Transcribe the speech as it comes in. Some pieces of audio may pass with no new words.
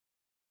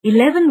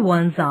11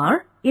 ones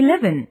are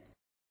 11.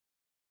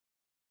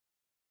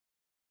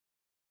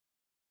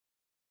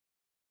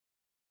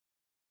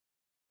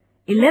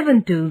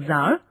 11 twos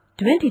are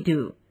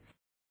 22.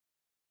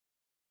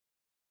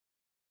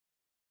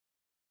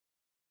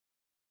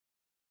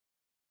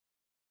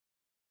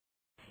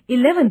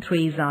 11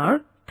 threes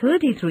are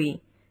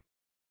 33.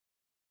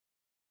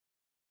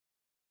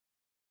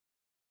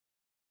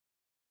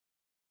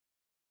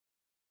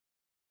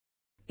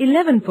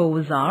 11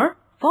 fours are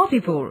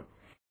 44.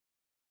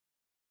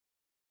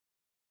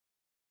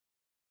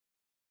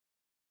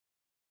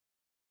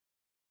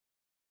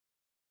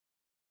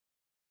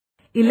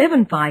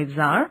 11 fives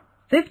are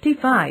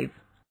 55.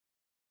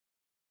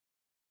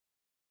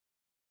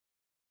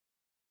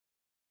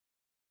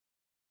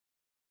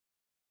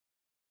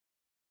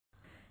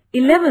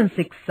 11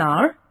 sixes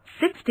are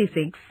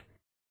 66.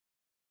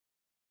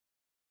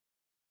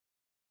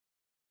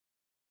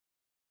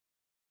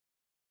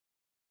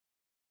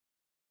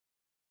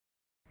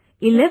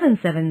 11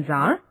 sevens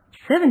are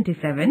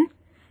 77.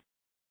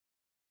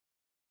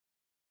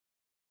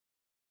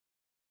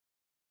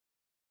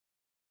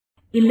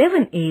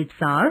 11 eights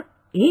are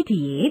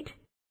 88.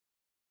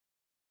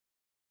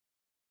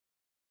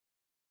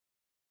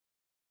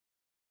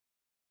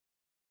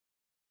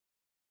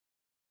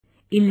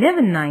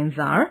 11 nines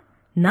are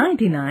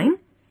 99.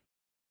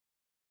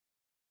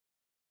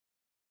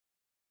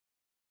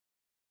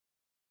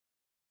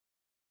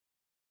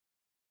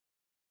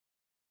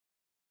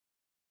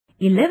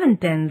 11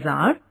 tens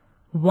are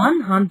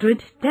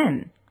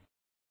 110.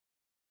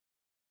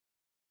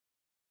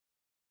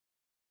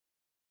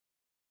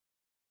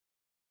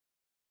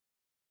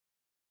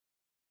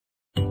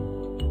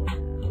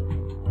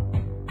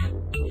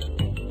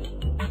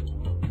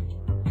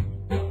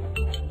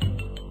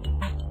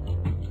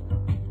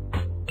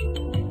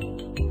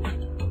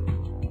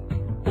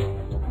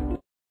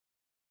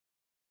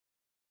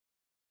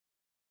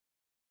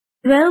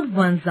 Twelve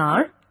ones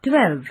are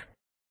 12.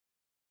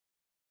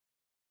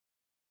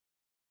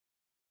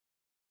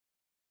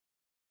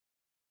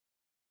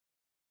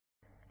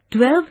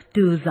 12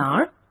 twos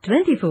are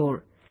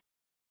 24.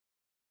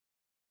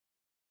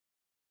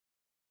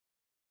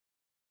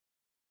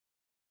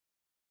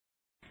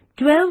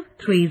 12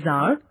 threes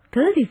are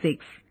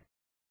 36.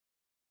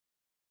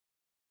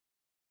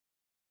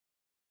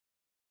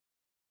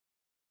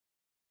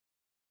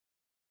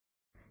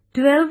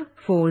 12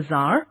 fours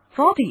are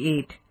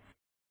 48.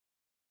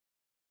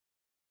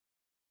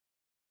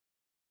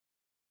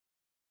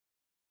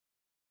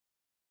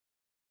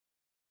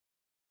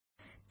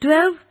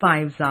 12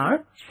 fives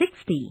are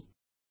 60.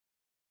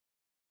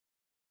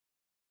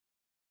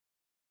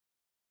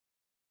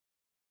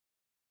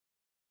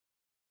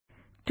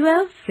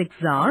 12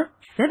 sixes are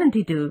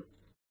 72.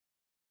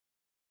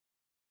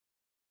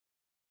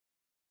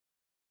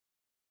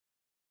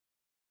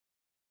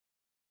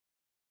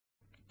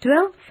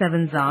 12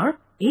 sevens are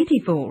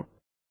 84.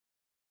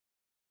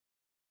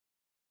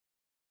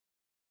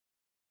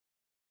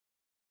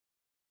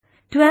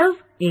 12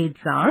 eights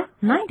are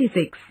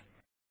 96.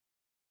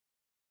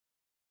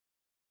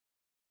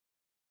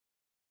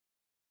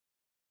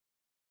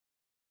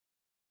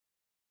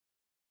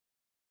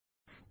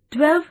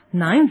 12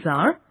 nines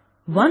are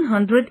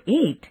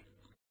 108.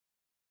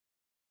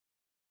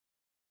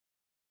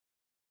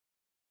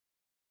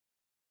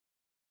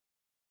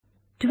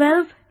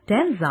 12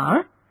 tens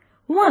are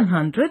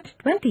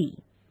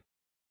 120.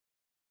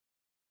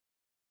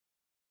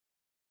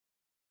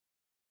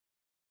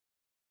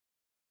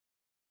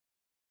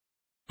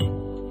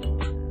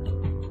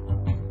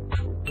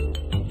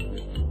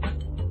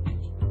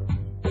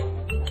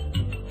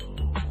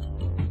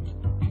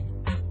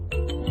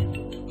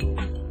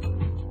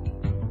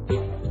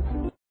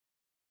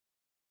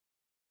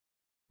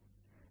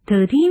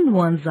 Thirteen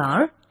ones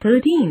are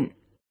 13.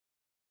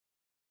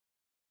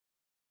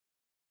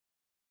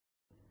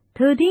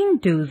 13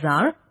 twos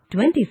are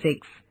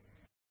 26.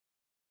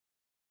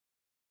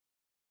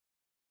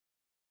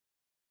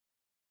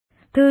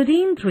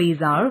 13 threes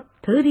are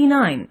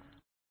 39.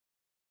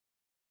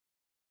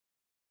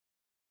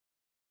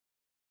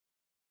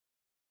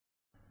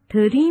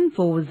 13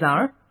 fours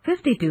are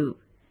 52.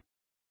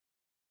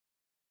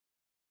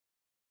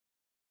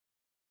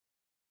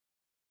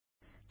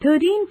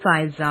 13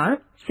 fives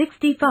are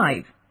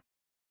 65.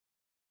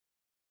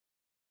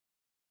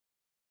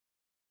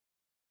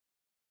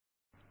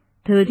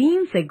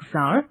 13 sixes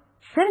are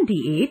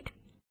 78.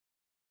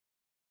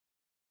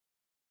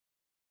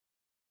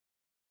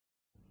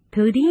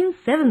 13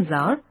 sevens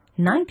are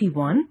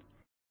 91.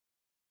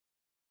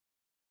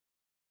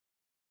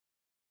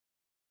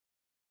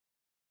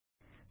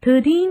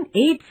 13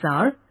 eights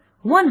are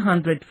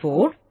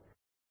 104.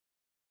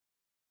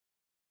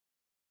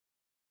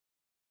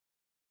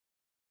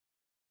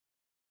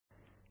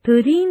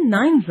 13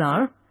 nines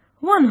are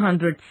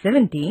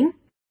 117.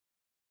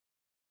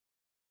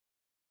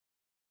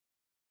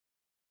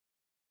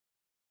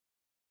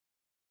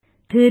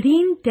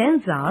 13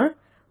 tens are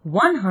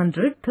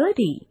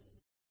 130.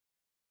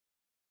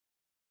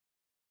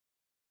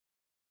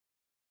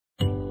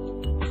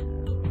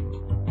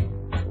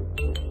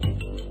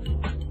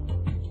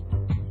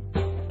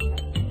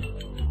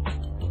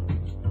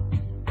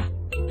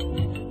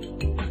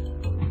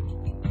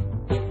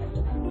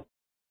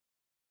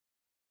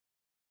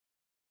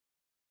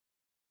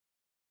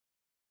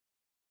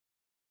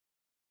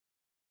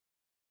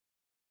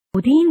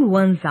 14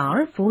 ones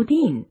are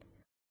 14.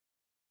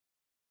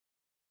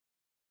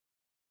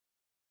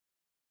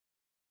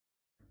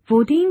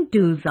 14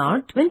 twos are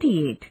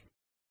 28.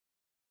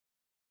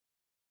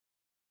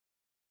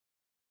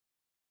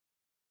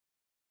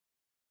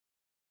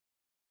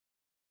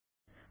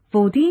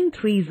 14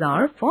 threes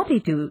are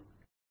 42.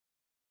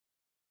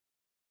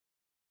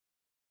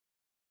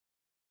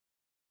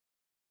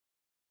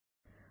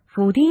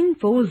 14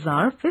 fours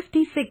are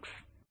 56.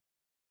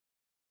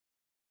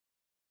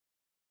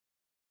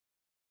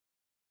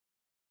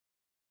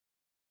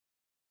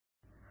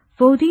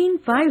 14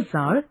 fives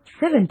are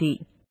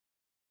 70.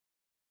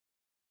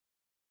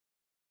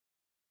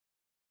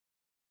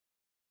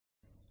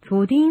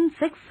 14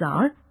 sixes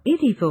are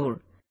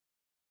 84.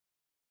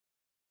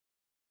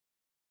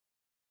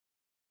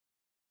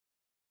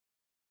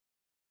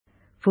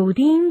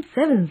 14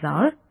 sevens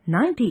are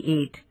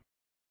 98.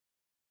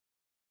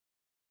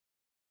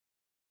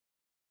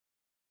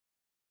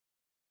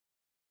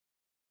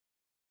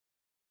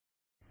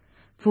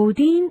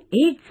 14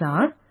 eights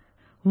are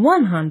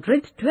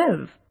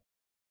 112.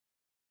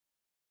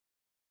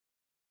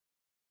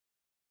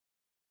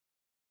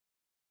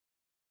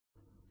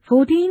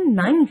 14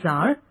 nines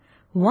are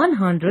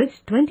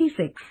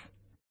 126.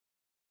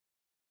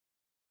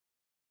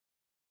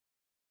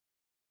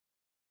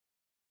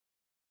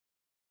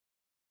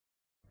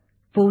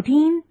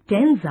 14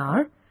 tens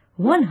are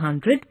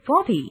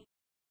 140.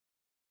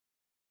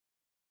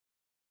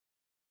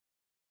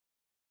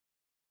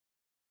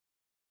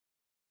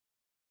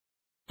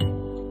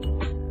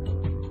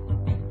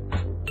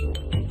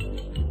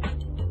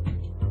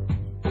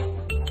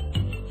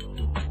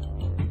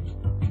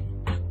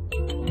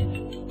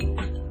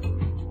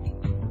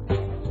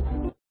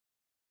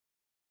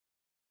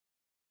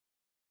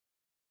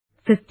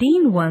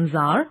 15 ones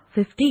are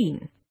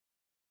 15.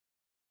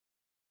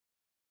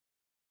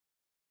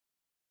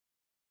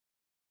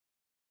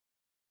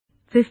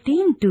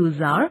 15 twos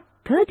are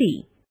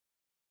 30.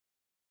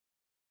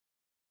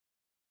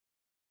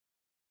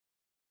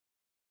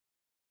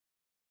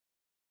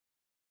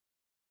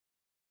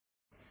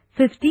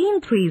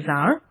 15 threes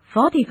are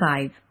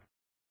 45.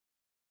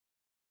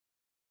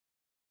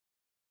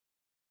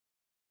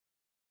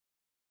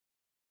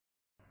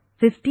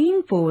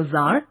 15 fours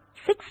are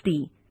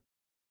 60.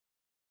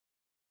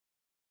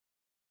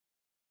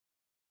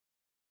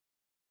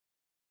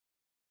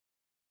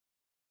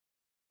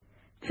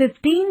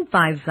 15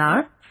 fives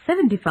are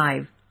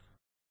 75.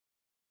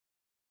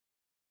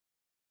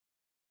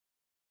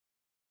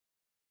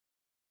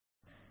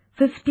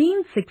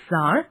 15 sixes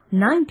are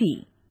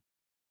 90.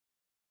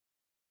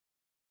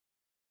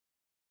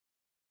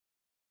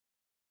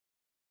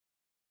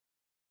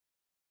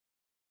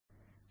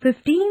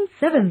 15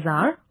 sevens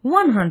are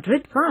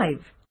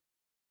 105.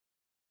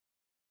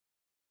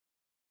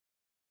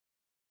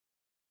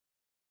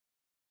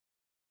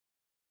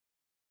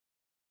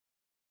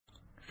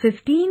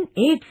 15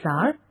 eights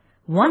are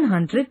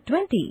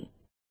 120.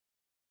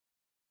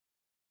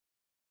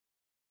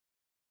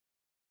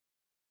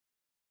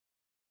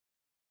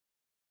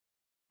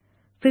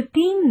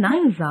 15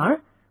 nines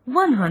are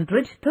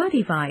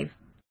 135.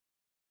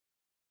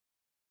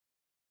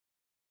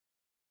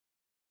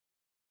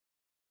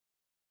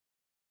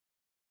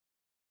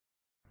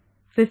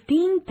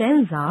 15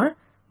 tens are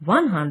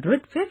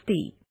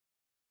 150.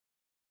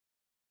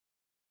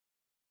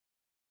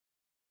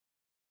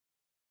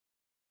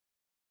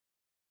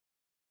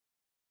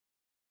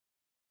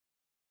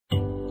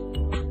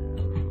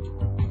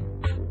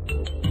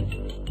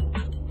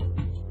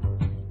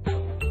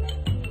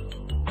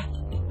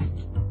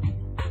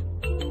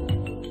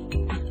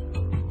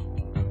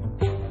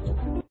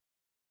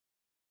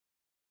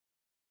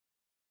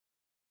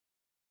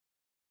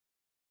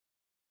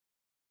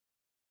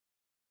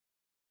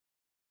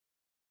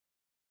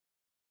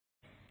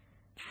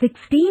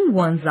 16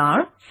 ones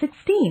are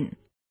 16.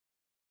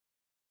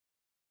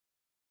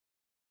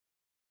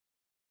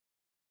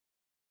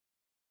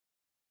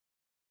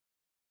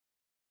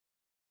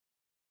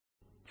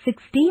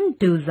 16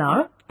 twos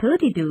are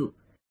 32.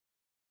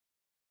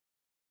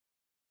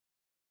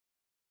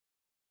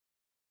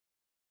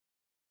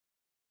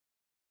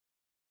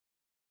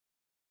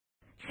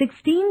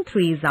 16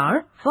 threes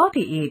are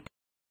 48.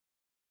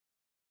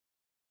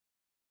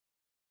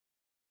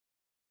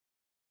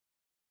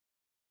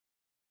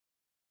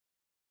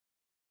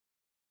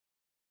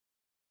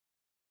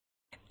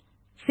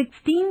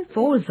 16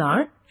 fours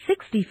are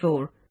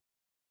 64.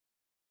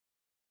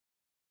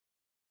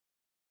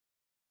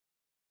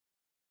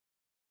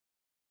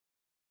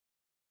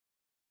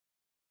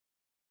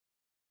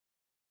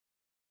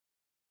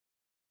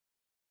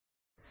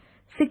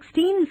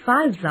 16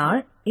 fives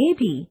are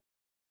 80.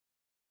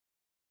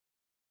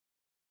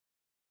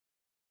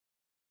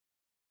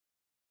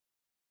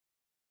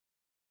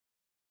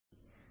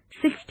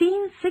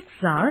 16 sixes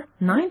are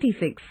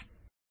 96.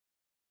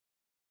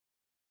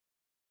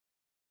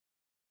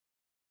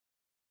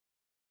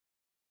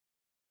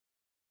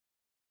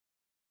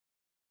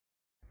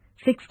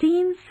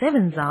 16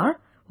 sevens are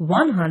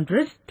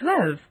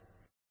 112.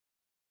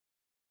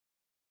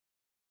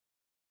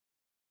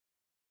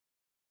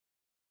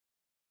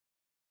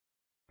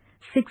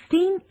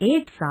 16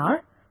 eights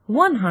are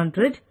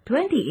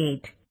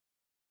 128.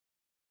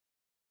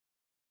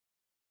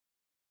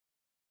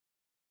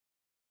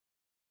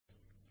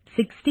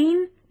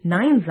 16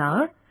 nines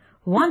are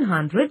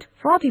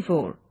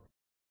 144.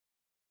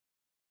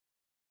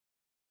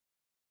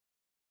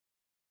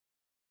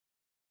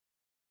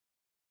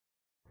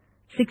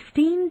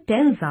 16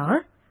 tens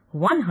are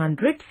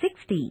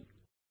 160.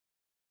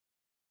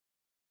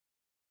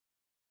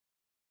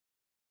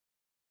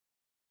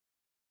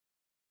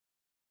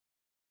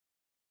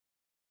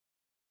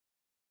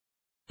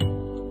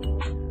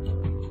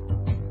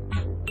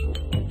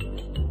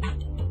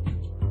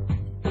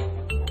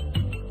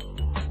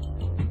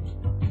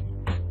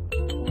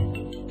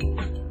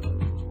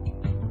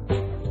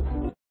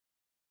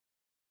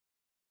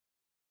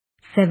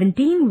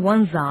 17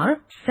 ones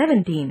are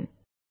 17.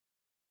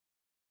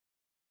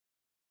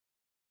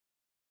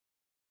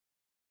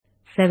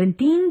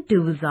 17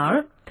 twos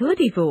are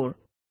 34.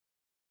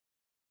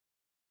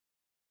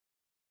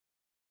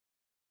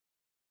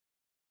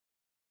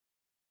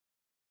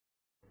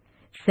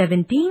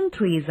 17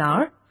 threes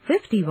are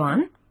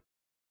 51.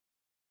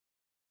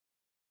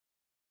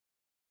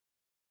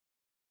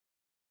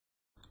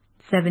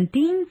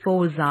 17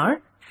 fours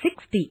are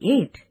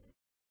 68.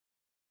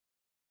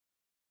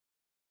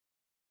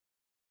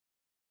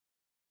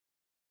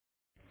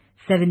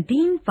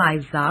 17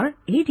 fives are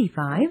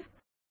 85.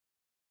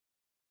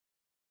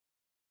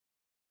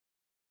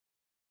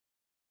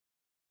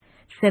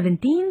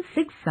 17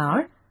 sixes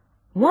are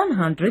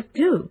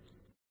 102.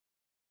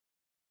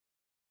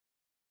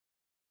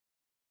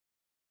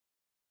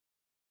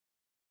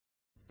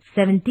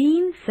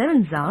 17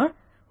 sevens are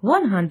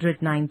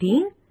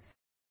 119.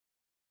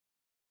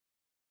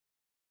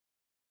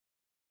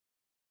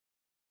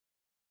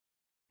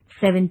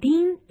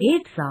 17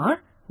 eights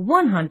are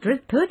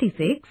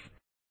 136.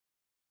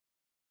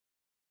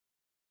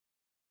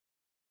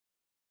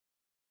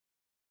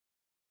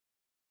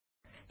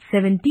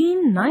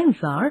 17 nines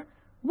are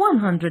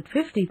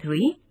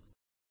 153.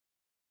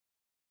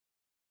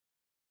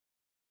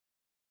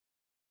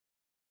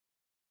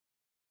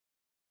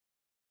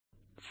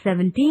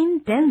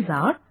 17 tens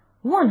are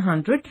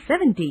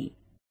 170.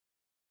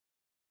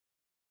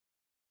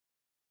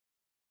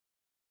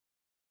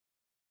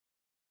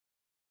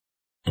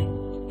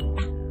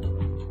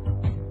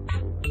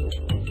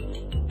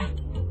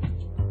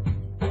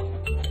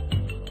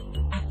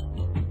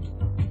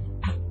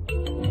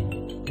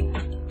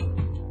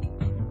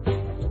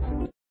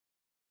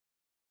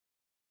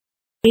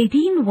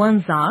 Eighteen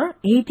ones are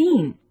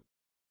 18.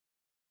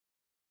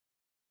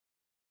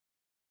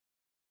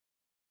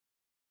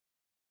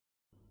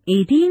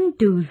 18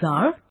 twos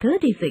are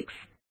 36.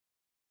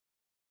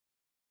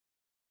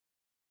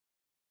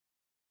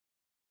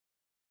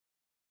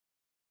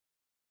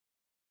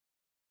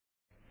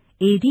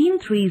 18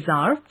 threes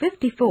are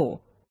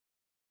 54.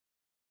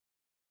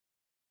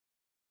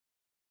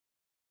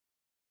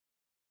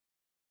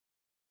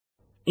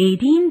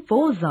 18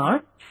 fours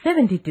are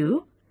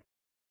 72.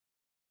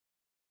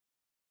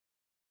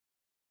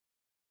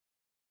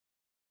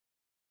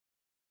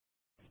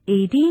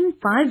 18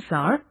 fives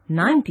are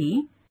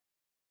 90.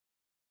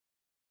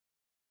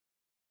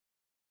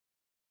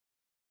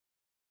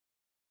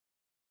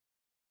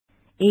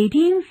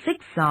 18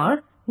 sixes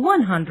are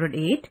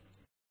 108.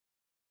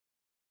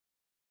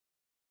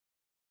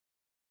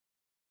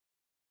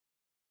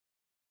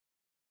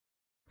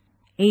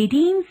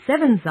 18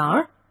 sevens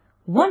are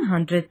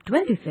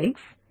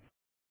 126.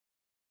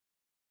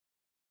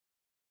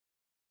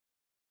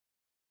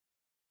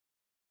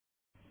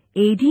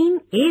 18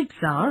 eights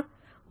are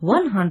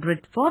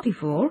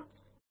 144.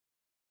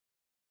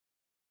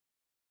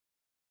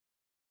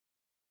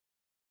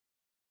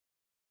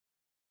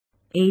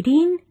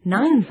 18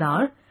 nines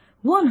are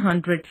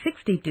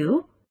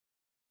 162.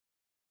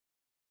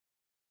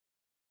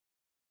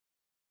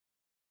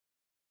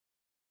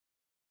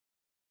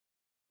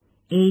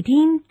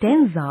 18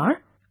 tens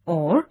are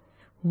or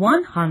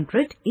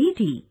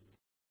 180.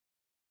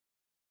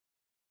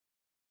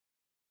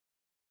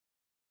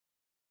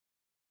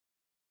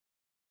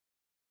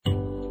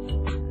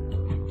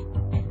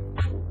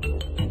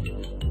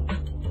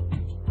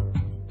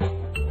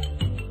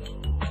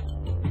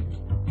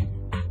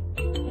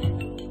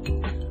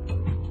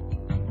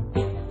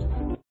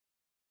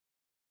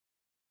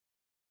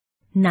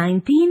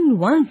 Nineteen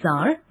ones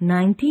are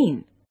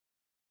 19.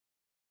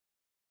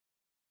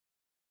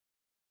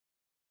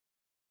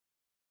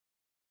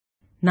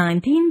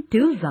 19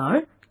 twos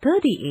are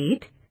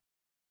 38.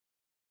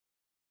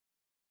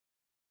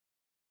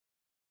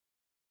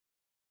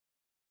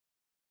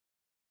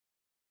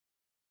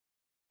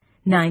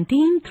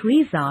 19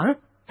 threes are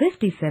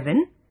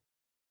 57.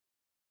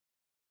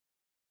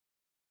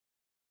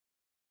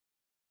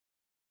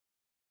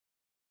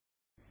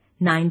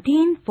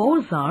 19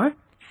 fours are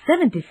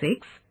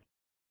 76.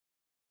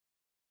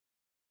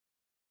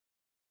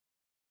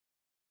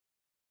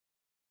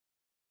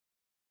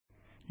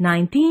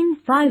 19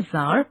 fives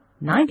are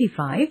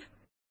 95.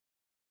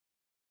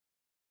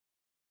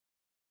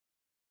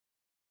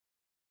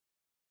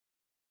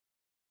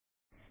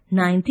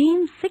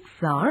 19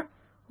 6s are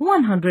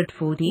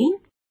 114.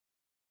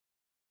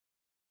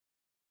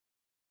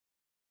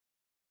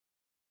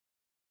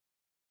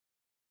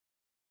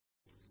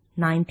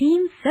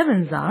 19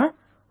 7s are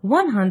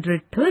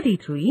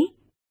 133.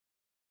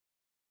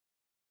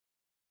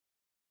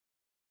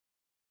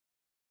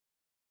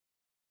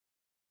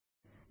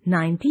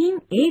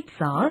 19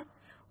 8s are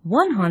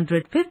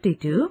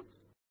 152.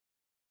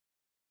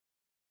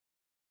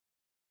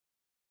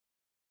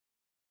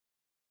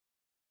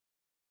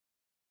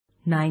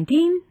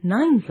 19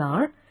 9s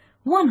are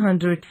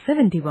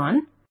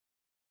 171.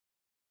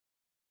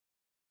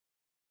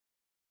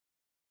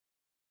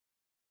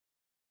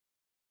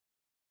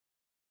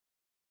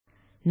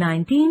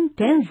 19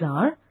 10s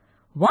are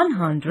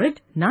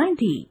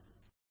 190.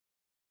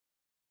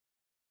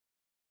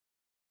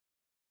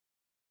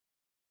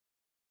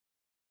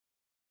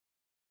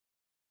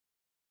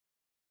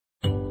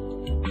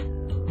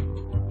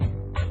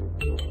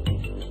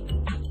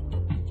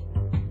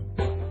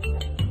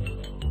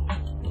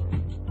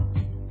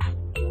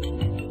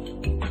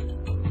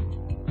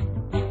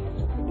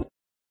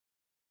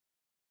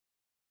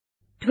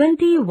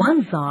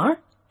 21s are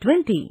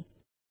 20.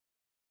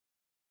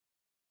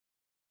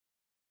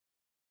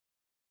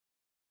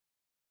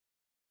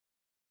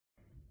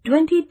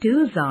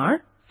 22s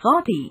are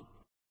 40.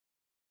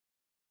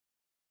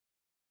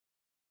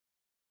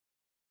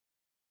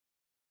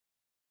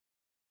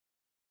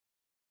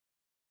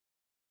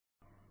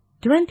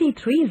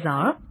 23s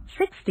are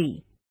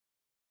 60.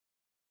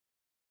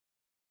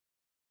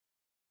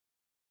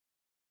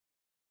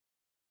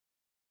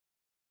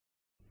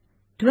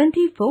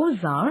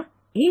 24s are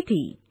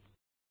 80.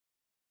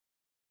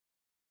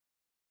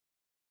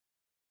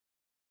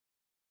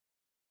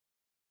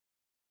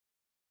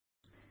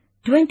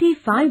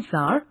 25s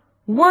are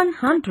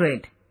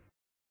 100.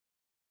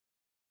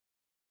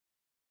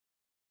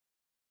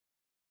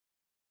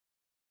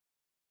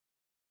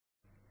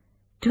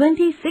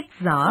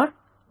 26s are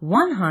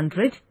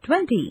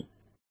 120.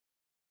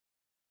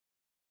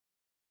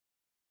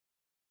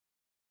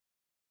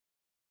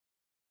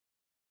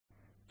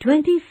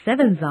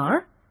 27s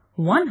are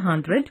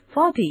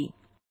 140.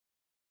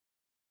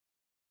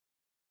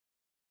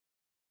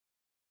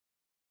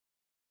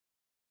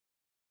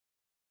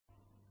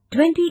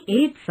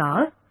 28s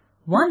are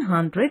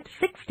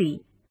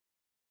 160.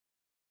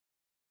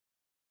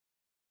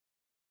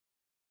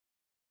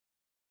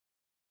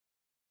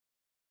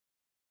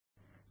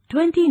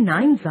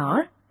 29s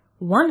are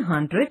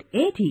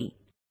 180.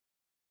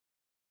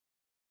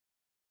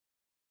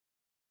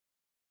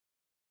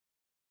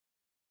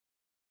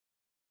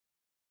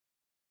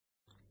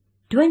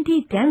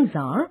 20 10s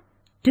are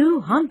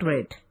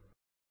 200.